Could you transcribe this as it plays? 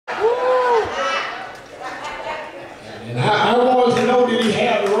And I wanted to know, did he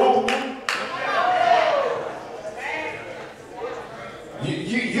have the wrong one?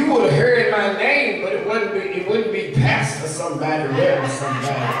 You would have heard my name, but it wouldn't be Pastor somebody, Reverend somebody.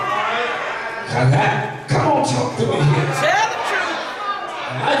 Come on, talk to me here. Tell the truth.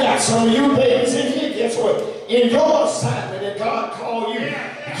 I got some of you babies in here. Guess what? In your assignment that God called you,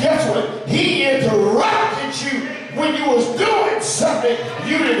 guess what? He interrupted you when you was doing something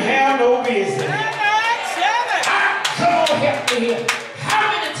you didn't have no business. Come on, help me here. How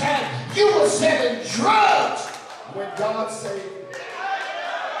many times you were selling drugs when God saved you?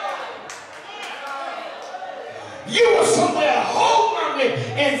 You were somewhere holding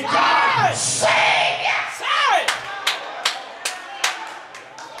and God saved you.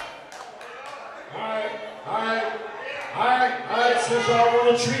 All right, since y'all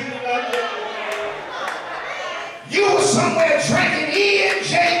want to treat me like that. You were somewhere drinking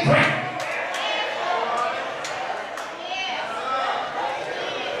E&J Brown.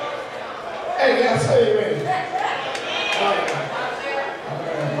 Hey, guys, say amen.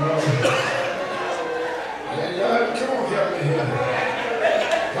 Come on, help me here.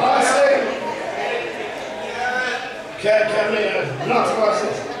 God save me. Can not watch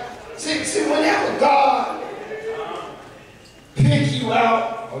this. See, whenever God pick you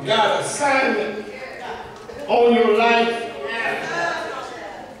out or got an assignment on your life,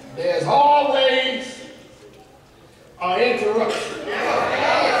 there's always an interruption.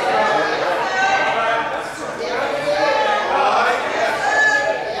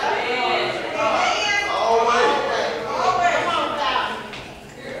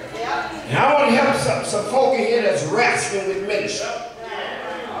 Some folk in here that's wrestling with ministry.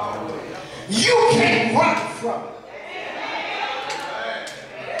 You can't run from it.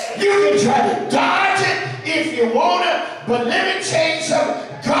 You can try to dodge it if you want to, but let me tell you something.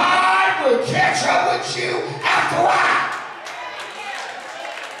 God will catch up with you after a while.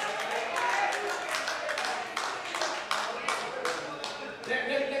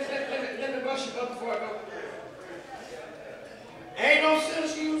 Let me brush you up before I go. Ain't no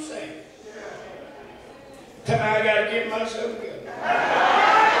sense you saying. I gotta get myself good.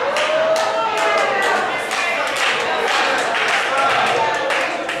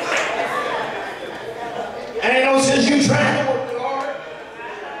 Ain't no sense you trying to work the Lord.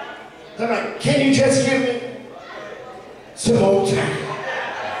 I'm like, can you just give me some more time?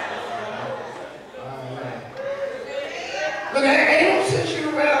 Look, ain't no sense you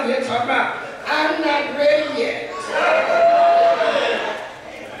around here talking about, I'm not ready yet.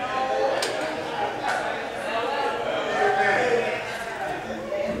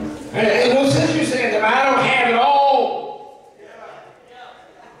 Ain't no sense you saying that I don't have it all.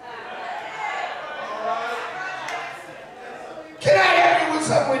 Can I help you with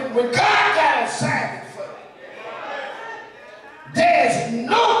something? When God got an assignment for you, there's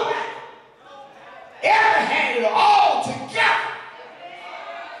nobody ever had it all together.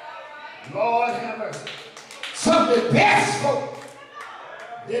 Lord have mercy. Some of the best folk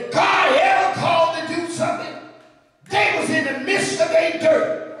that God ever called to do something, they was in the midst of their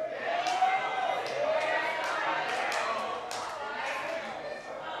dirt.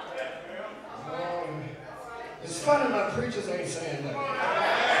 It's funny my preachers ain't saying nothing.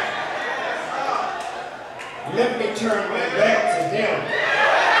 Let me turn my back to them.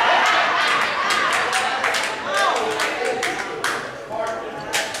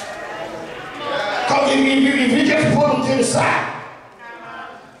 Because if you just pull them to the side,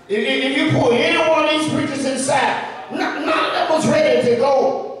 if you pull any one of these preachers to the side, none of them was ready to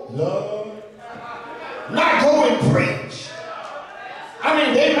go, Lord, not go and preach. I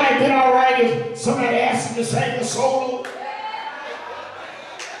mean, they might have been all right if somebody asked them to sing a solo,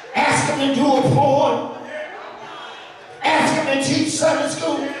 asked them to do a poem, asked them to teach Sunday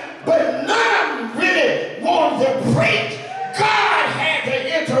school, but none of them really wanted to preach. God had to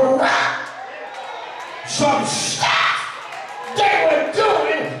interrupt some stuff they were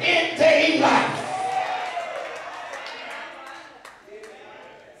doing in their life.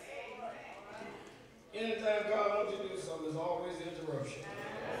 Anytime God wants you to do something, there's always an interruption.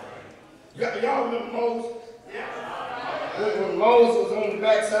 Y'all remember Moses? When Moses was on the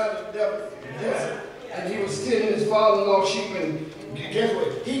backside of the desert, and he was stealing his father-in-law's sheep, and guess what?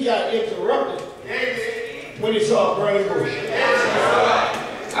 He got interrupted when he saw a burning bush.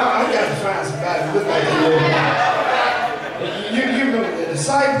 I got to find somebody who looked like you remember the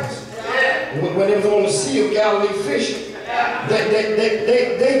disciples when they was on the Sea of Galilee fishing?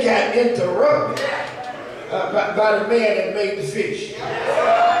 They got interrupted by the man that made the fish.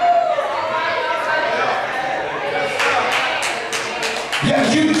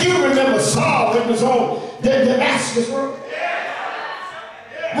 Yeah, you remember Saul when he was on the Damascus road.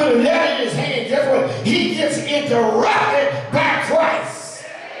 With a letter in his hand, guess what? He gets interrupted by Christ.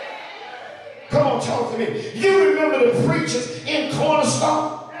 Come on, talk to me. You remember the preachers in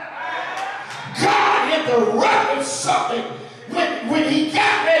Cornerstone? God interrupted something when he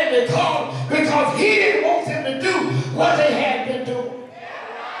got ready to call because he didn't want them to do what they had been doing.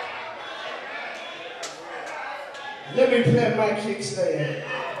 Let me play my kickstand.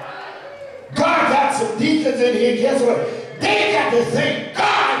 God got some deacons in here. Guess what? They got to thank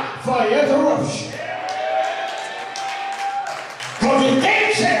God for interruption. Because if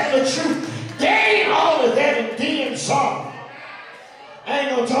they tell the truth, they ain't all of that and then some. I ain't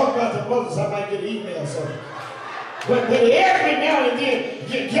going to talk about the mothers. I might get emails something. But every now and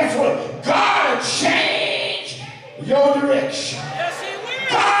then, guess what? God will change your direction. Yes, he will.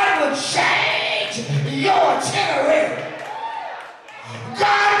 God will change your itinerary.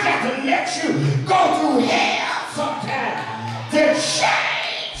 God got to let you go through hell sometimes to change.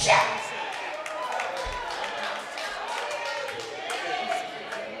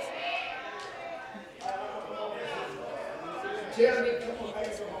 Tell me, come on,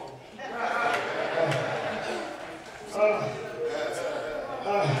 baby, come on.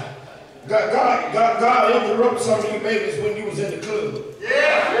 God interrupted some of you babies when you was in the club.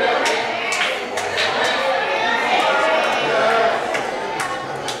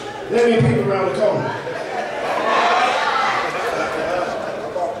 Let me peek around the corner.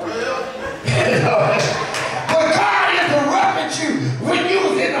 But God interrupted you when you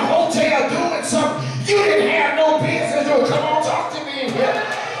was in the hotel doing something you didn't have no business doing. Come on, talk to me in here.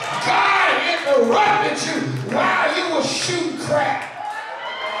 God interrupted you while you were shooting crap.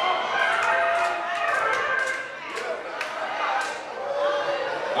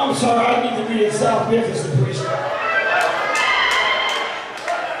 I'm sorry, I need to be in South Memphis to preach.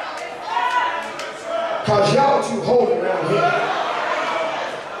 Because y'all too holy around here.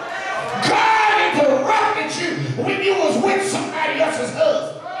 God interrupted you when you was with somebody else's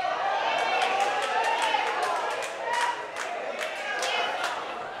husband.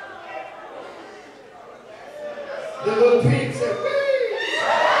 The little pig said, wee.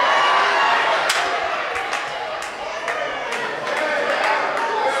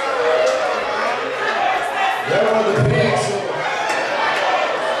 That was the pig said.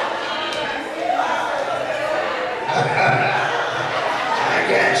 I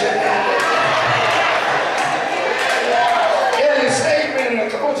got you now. Yeah, they say, man,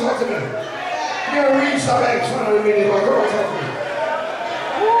 come on, talk to me. You're going to read something in front of me, come on, talk to me.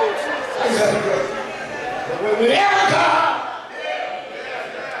 I got to go. Whenever God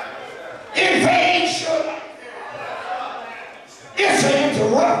invades your life, it's an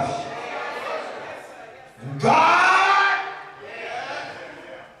interruption. God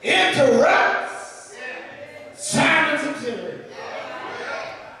interrupts Simon's itinerary.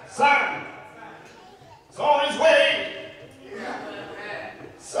 Simon is on his way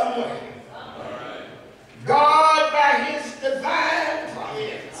somewhere. God, by his divine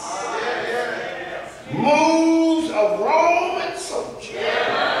providence, moves a Roman soldier.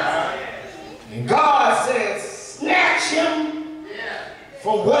 And God says, snatch him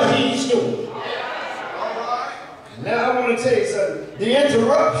from what he's doing. Now I want to tell you something. The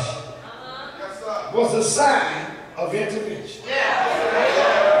interruption was a sign of intervention.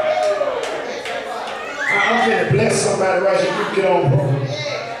 I'm going to bless somebody right here. You get on program.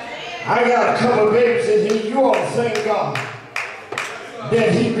 I got a couple of babies in here. You ought to thank God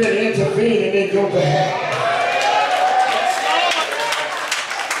that he's been intervening in your behalf.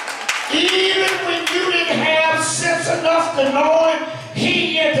 Even when you didn't have sense enough to know him,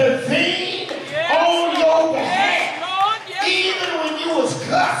 he intervened on your behalf. Even when you was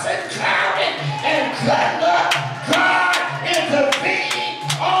cussing, clowning, and cutting up, God intervened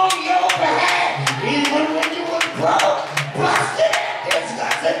on your behalf. Even when you was broke, busted, and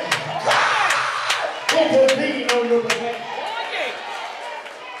disgusted, God intervened on your behalf.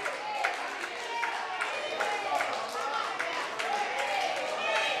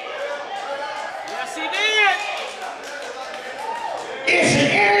 Is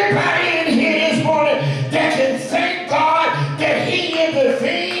there anybody in here this morning that can thank God that he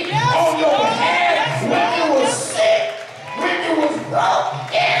intervened on your behalf when you were sick, when you was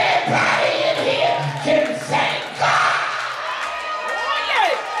broke? Anybody in here can thank God.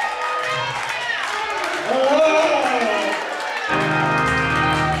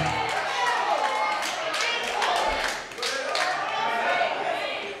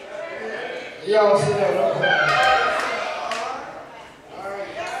 Y'all sit down.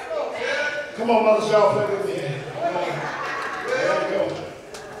 Come on, mothers, y'all play with me. There we go.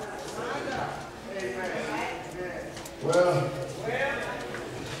 Well,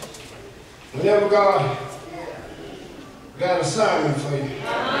 whenever God got an assignment for you,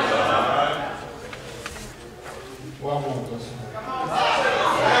 well, I want this.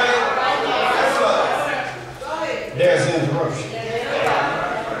 There's interruption.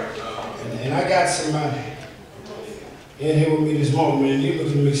 And I got somebody in here with me this morning, and you look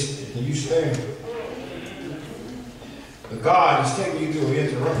at me and you stand. But God is taking you through an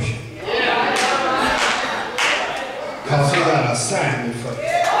interruption. Because He got an assignment for you.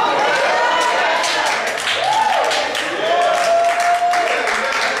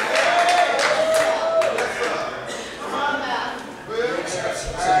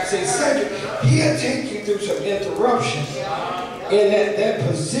 See, second, He'll take you through some interruption in that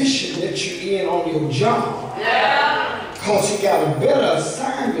position that you're in on your job. Because He got a better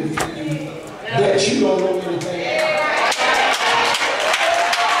assignment for you that you don't know anything about.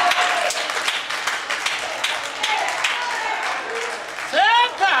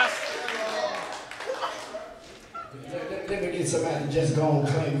 Let me get somebody to just go and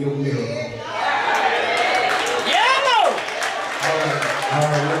claim your miracle. All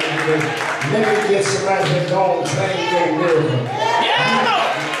right, let me get somebody to go and claim your miracle.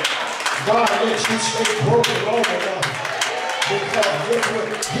 God let you stay broken long enough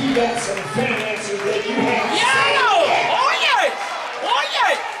because He got some finances that you have.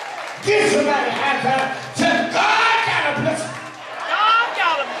 Give somebody a high five. Tell God got a blessing. God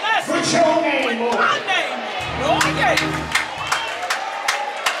got a blessing. Put your name on it. My name.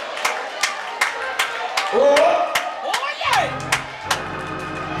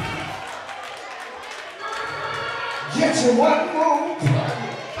 Get you one more.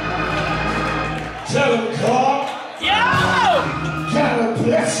 Tell Him God got a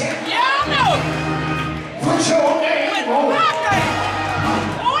blessing. Put your name on it.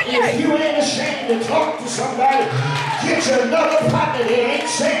 If you ain't ashamed to talk to somebody, get you another partner that ain't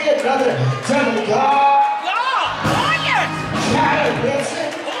saying nothing. Tell Him God got a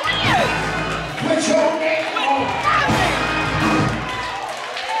blessing. Put your name on it.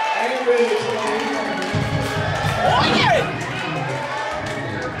 Are you ready to claim?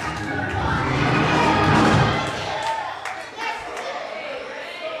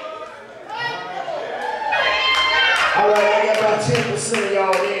 All right, I got about 10% of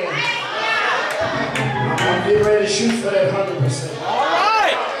y'all in. I'm getting ready to shoot for that 100%. All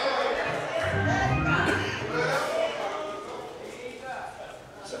right.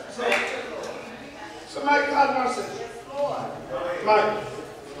 So Mike, God said, Mike,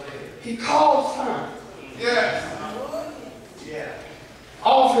 He called time.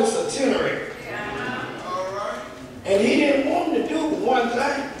 Off his itinerary. And He didn't want to do one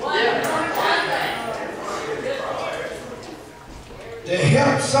thing. To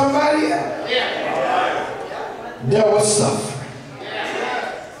help somebody else. There was suffering.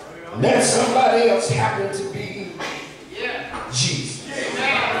 That somebody else happened to be Jesus.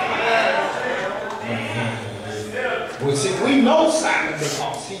 Well, see, we know Simon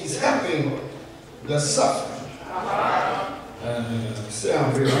because He's helping the suffering.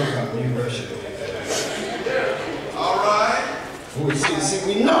 Sound very uncomfortable. All right. We see,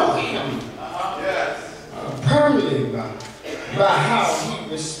 we know Him permanently by how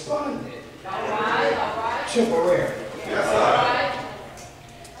He responded temporarily.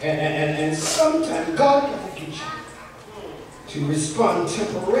 And sometimes God can get you to respond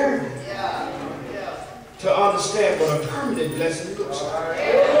temporarily to understand what a permanent blessing looks like.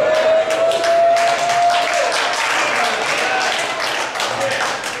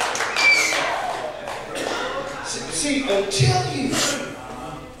 See, until you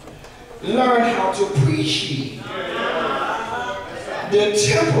learn how to appreciate the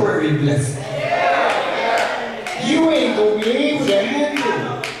temporary blessing, you ain't going to be able to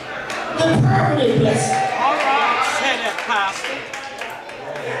handle the permanent blessing. All right, say that, Pastor.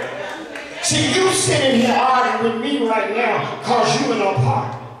 See, you sitting here arguing with me right now because you in a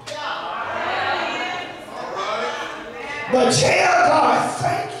park. But tell God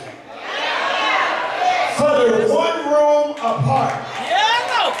thank you for the one room apart.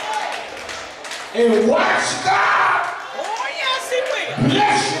 And watch God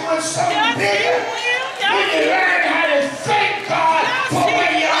bless you with something bigger when you learn how to thank God for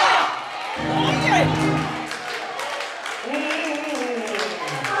where you are.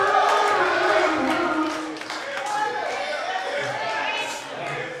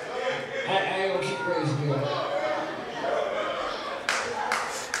 I ain't gonna keep raising you up.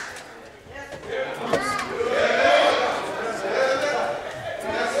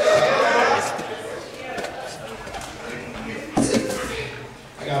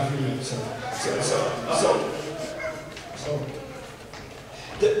 So,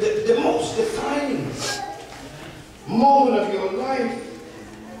 the most defining moment of your life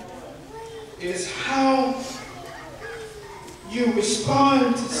is how you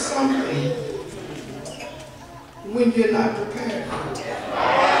respond to something when you're not prepared for it.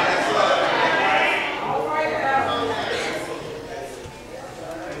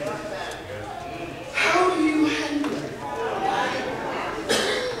 How do you handle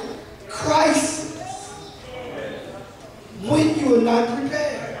crisis when you are not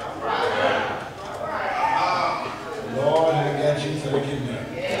prepared? Lord, I got you thinking now.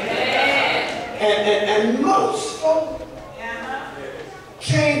 And most folks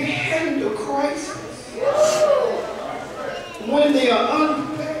can't handle crisis when they are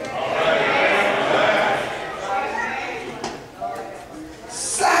unprepared.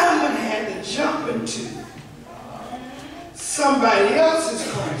 Simon had to jump into somebody else's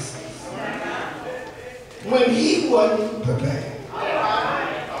crisis when he wasn't prepared.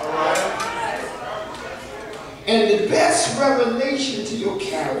 And the best revelation to your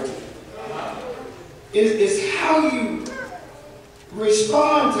character is how you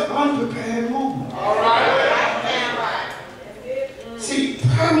respond to unprepared moments. See,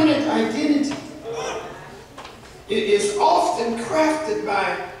 permanent identity is often crafted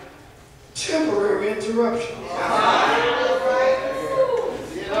by temporary interruptions.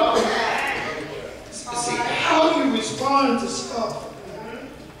 See, how you respond to stuff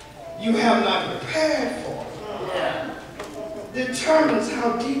you have not prepared for determines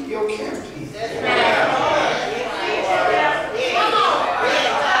how deep your character is.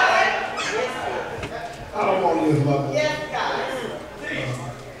 I don't want to use love.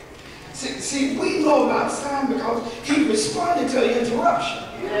 See, we know about Simon because he responded to the interruption.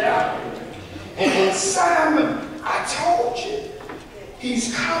 And Simon, I told you,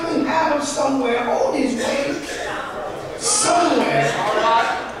 he's coming out of somewhere on his way somewhere.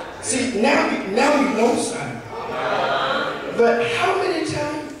 See, now you know Simon. But how many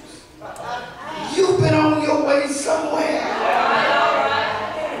times you've been on your way somewhere?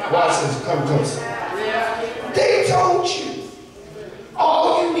 Watch this, come closer. They told you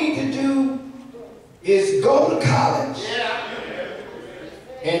all you need to do is go to college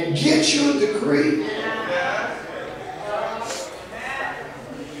and get you a degree,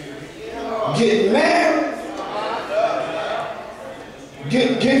 get married,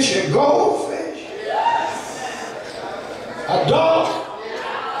 get your goldfish, a dog,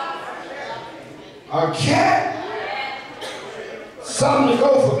 a cat, something to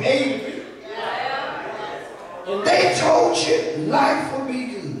go from A to B. And they told you life will be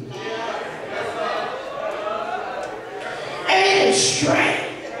good. Ain't it strange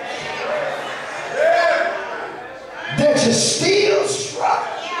that you still struck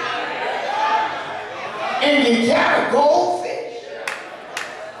and you got a goldfish,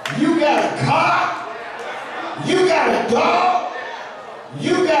 you got a car, you got a dog,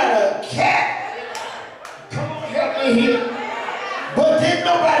 you got a cat. Come on, help me here. But didn't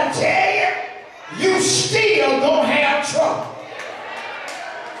nobody tell you? You still gonna have trouble.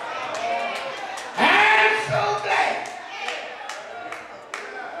 I'm so glad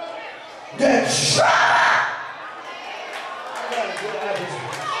that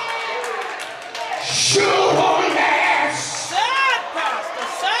sure on ass.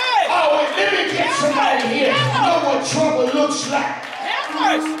 Oh, let me get somebody here to know what trouble looks like.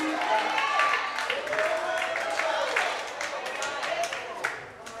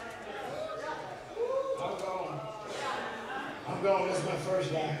 I'm going, this is my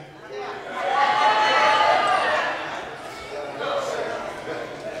first line.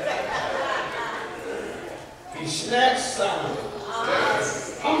 He snatched Simon.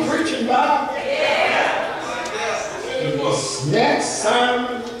 I'm preaching, Bob. He snatched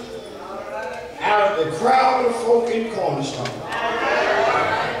Simon out of the crowd of folk in Cornerstone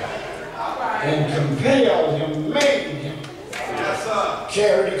and compelled him, made him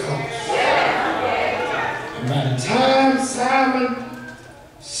carry the cross. And by the time Simon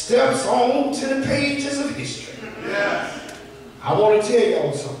steps on to the pages of history, I want to tell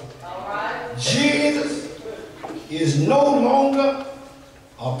y'all something. Jesus is no longer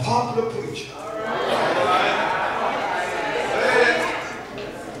a popular preacher.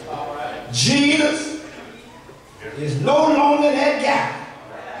 Jesus is no longer that guy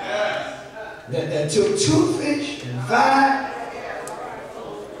that took 2 fish and 5.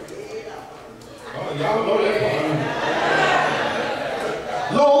 Oh, y'all know that part.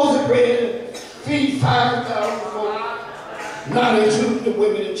 Loaves of bread, feed 5,000 folk, not including the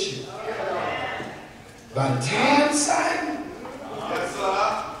women and children. By the time Simon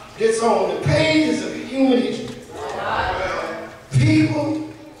gets on the pages of human history,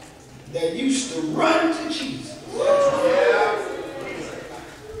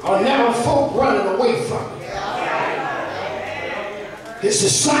 his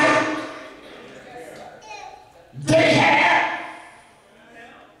disciples, they had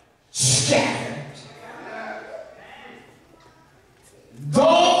scattered.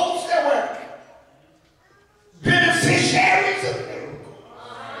 Those that were beneficiaries of the miracle.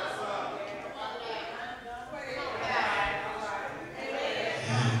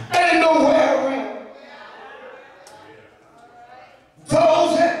 Ain't nowhere around.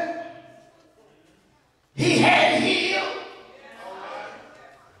 Those that he had healed,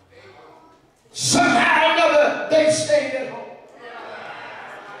 somehow or another they stayed at home.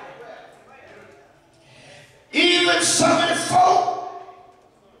 Even some of the folk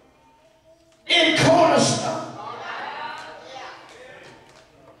in Cornerstone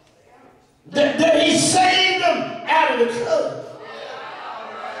that he saved them out of the club.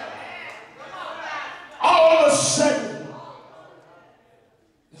 All of a sudden,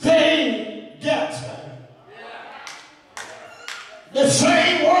 they got time. The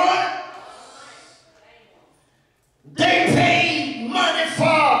same one they paid money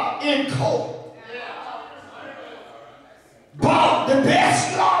for in court. Bought the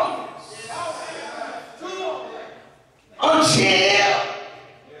best lawyers until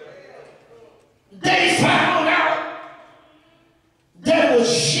they found out that it was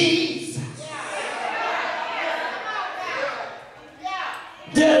Jesus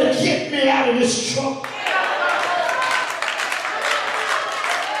that'll get me out of this trouble.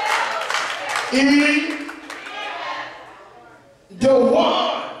 The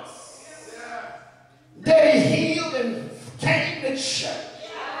ones they healed and came to church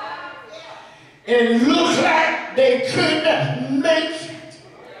and looked like they couldn't make it.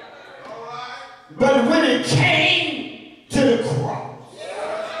 But when it came to the cross,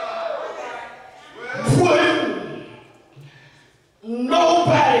 wouldn't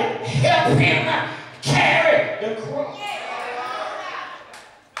nobody help him carry the cross.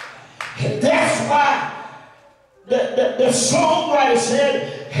 And that's why the songwriter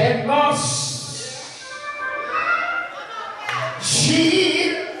said, had lost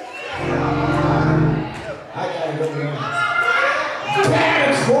she. I gotta go now. Bear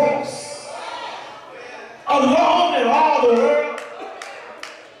the cross alone in all the world.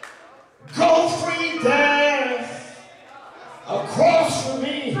 Go free there across from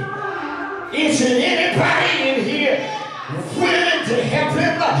me. Is there anybody in here willing to help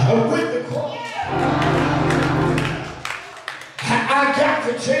him with the cross? I got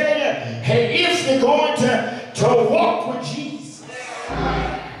to tell you, hey, if you're going to walk with Jesus,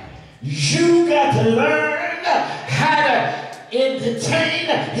 you got to learn how to entertain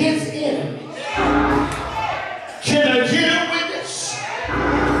his enemies. Can I get a witness?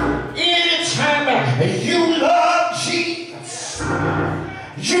 Anytime you love Jesus,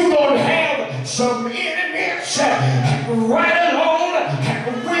 you're going to have some enemies right along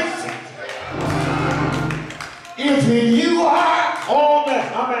with it. If you are on the,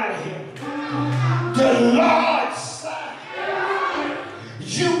 I'm out of here, the Lord's side,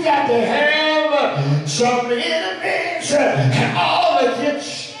 you got to have some enemies all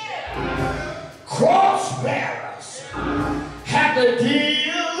against you. Cross bearers have to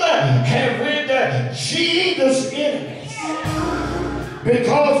deal with Jesus' enemies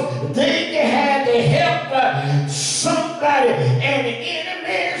because they had to help somebody and the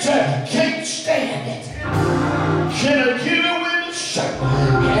enemies can't stand it. Can I get a witness?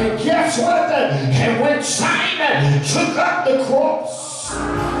 And guess what? And when Simon took up the cross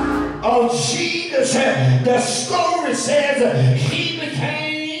of Jesus, the story says he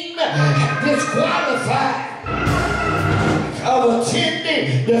became disqualified of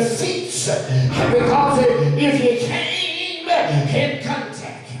attending the feast because if you came in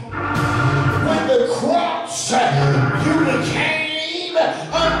contact with the cross, you became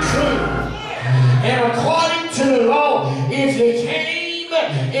unclean. And according to the law, if you came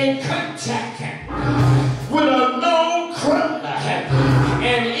in contact with a known criminal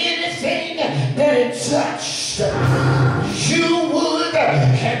and anything that it touched, you would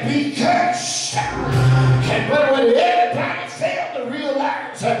be cursed. But when everybody failed to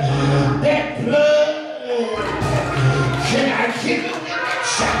realize that blood, can I give you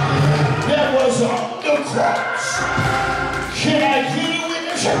witness, that was on the cross? Can I give you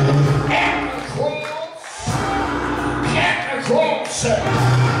witness? At the cross,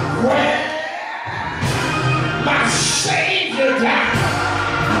 where my Savior died.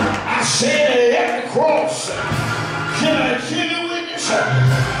 I said at the cross, can I give you witness?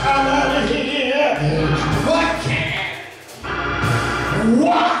 I'm out of here. What can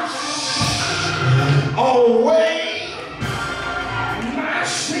wash away my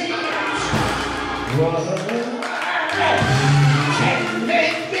sins? What can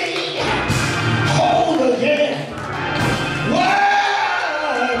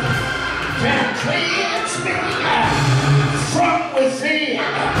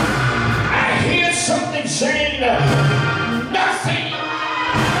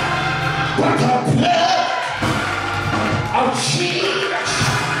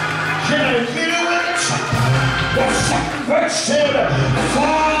question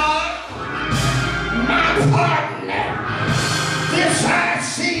for my partner. This I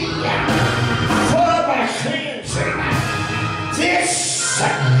see for my cleansing. This I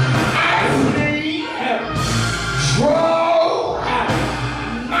believe drove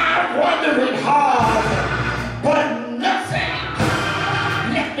my wandering heart, but nothing.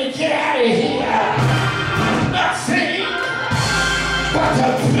 Let me get out of here. Nothing but the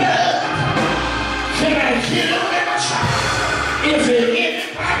blood. Can I get a witness? Is it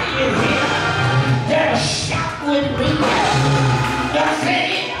anybody in here that'll shout with me?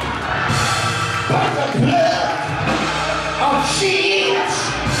 Nothing but the blood of Jesus.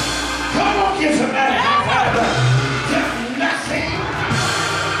 Come on, give somebody a high five. Nothing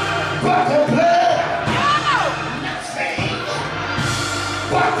but the blood. Nothing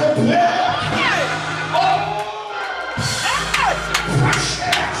but the blood.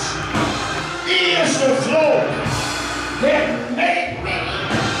 Is the flow that made me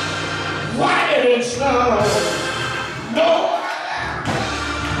whiter than snow. No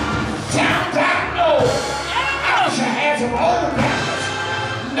found out, no. I wish I had some old members.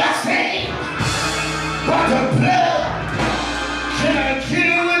 Nothing but the blood. Can I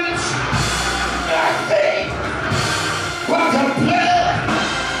kill this? Nothing but the blood.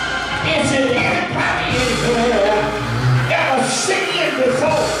 Is it anybody in here ever seen it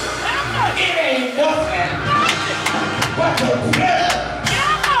before? It ain't nothing but the blood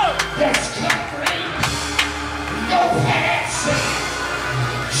that's covering your past.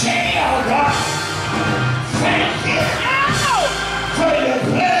 Jail, God, thank you for your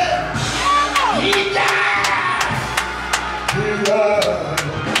blood. He died. He died.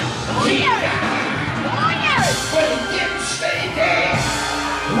 He died. But he didn't stay there.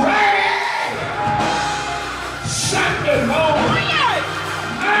 Right. Sunday morning.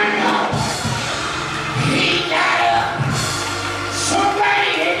 I know. He got up.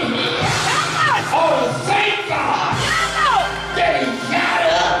 Somebody in here. Oh, thank God that he got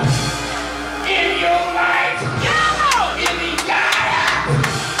up in your life. If he got up,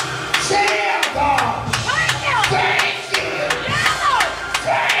 tell God, thank you. Thank you.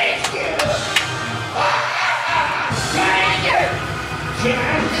 Thank you. Thank you. Can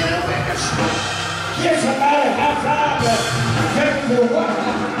I get a witness? Give somebody a high five. Thank you.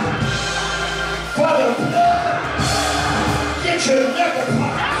 For the blood, get your liquor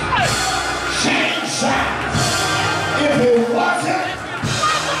part, change sides. If it wasn't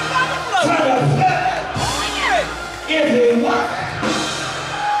for the blood, if it wasn't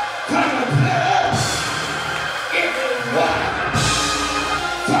for the blood, if it wasn't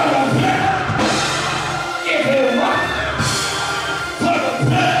for the blood, if it wasn't for the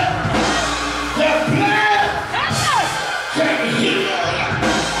blood can heal you.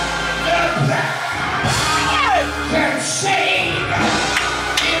 The blood can save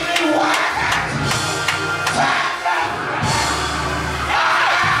anyone.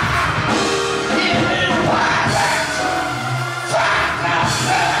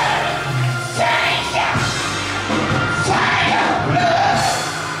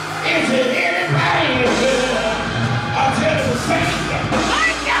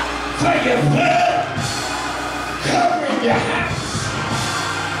 For your blood covering your house.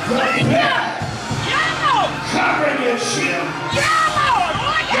 The blood